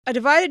A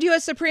divided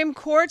U.S. Supreme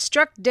Court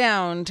struck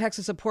down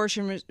Texas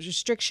abortion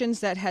restrictions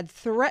that had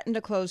threatened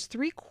to close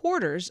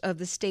three-quarters of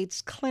the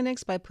state's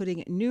clinics by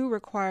putting new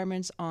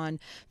requirements on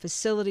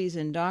facilities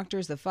and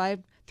doctors. The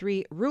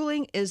 5-3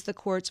 ruling is the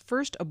court's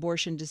first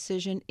abortion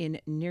decision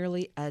in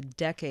nearly a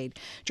decade.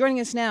 Joining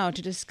us now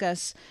to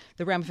discuss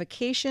the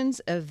ramifications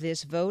of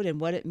this vote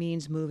and what it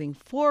means moving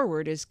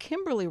forward is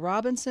Kimberly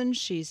Robinson.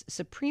 She's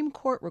Supreme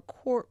Court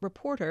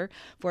reporter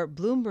for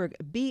Bloomberg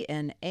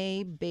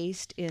BNA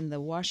based in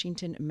the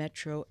Washington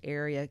metro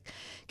area.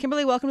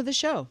 Kimberly, welcome to the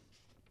show.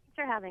 Thanks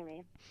for having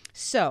me.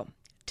 So,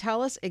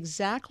 tell us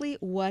exactly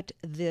what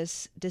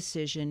this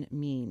decision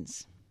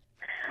means.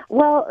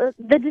 Well,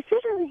 the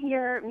decision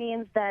here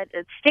means that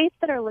states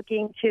that are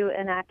looking to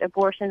enact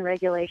abortion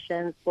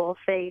regulations will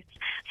face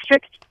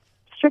strict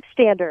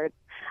standards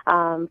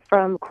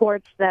from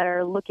courts that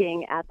are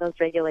looking at those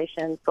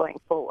regulations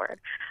going forward.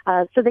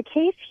 So the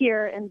case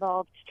here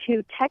involved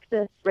two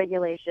Texas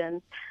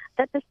regulations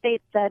that the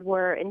state said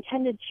were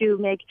intended to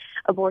make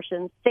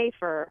abortions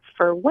safer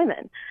for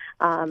women.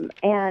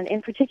 And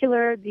in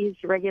particular, these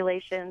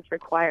regulations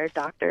require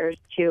doctors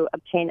to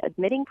obtain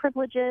admitting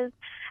privileges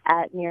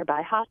at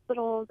nearby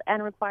hospitals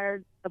and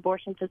required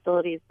abortion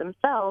facilities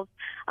themselves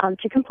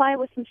to comply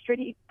with some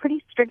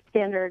pretty strict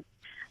standards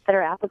that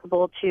are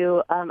applicable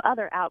to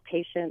other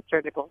outpatient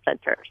surgical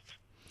centers.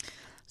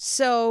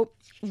 So,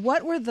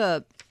 what were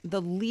the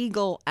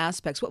legal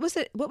aspects? What was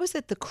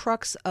it? The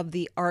crux of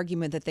the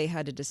argument that they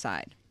had to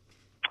decide?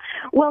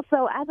 Well,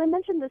 so as I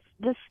mentioned,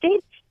 the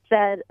states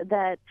said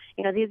that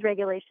these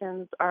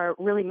regulations are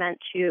really meant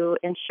to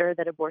ensure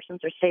that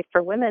abortions are safe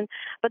for women,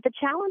 but the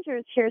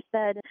challengers here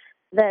said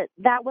that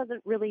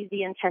wasn't really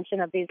the intention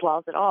of these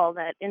laws at all,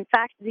 that in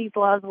fact these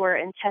laws were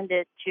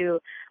intended to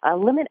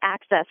limit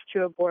access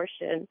to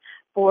abortion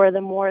for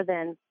the more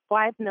than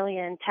 5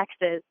 million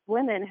Texas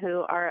women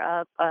who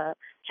are of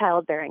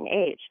childbearing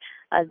age.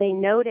 They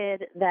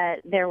noted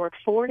that there were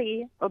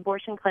 40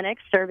 abortion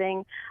clinics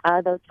serving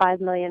those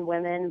 5 million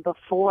women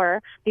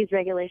before these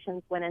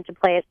regulations went into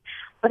place.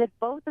 But if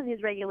both of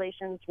these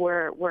regulations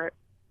were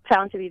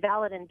found to be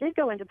valid and did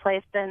go into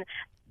place, then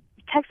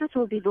Texas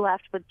will be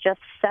left with just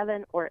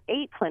 7 or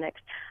 8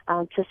 clinics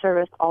to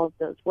service all of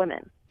those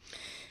women.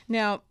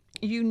 Now,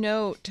 you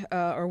note,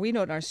 or we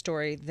note in our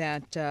story,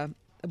 that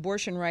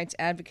abortion rights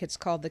advocates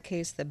called the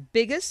case the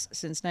biggest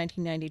since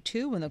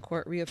 1992 when the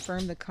court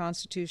reaffirmed the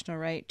constitutional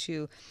right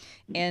to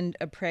end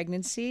a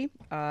pregnancy.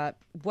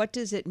 What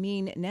does it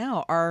mean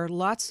now? Are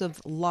lots of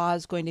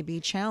laws going to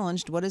be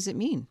challenged? What does it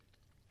mean?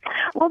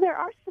 Well, there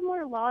are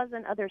similar laws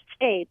in other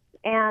states,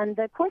 and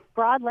the court's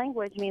broad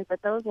language means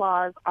that those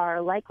laws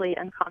are likely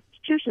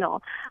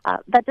unconstitutional.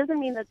 That doesn't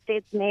mean that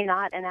states may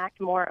not enact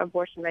more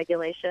abortion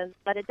regulations,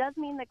 but it does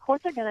mean that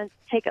courts are going to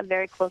take a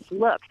very close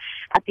look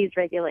at these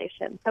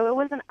regulations. So it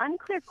was an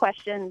unclear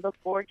question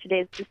before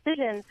today's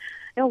decision,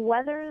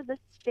 whether the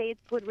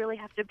states would really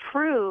have to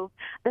prove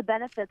the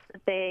benefits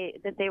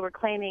that they were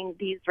claiming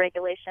these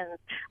regulations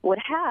would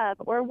have,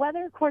 or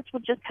whether courts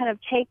would just kind of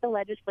take the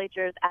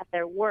legislatures at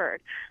their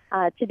word.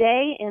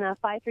 Today, in a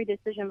 5-3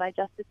 decision by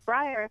Justice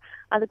Breyer,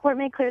 the court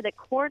made clear that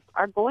courts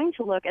are going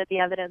to look at the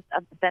evidence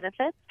of the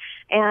benefits,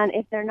 and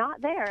if they're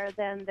not there,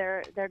 then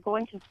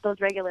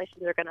those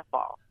regulations are going to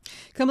fall.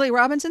 Kimberly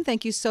Robinson,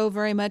 thank you so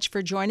very much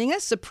for joining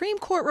us. Supreme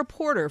Court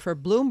reporter for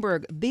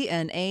Bloomberg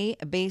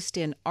BNA, based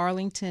in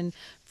Arlington,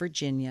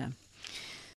 Virginia.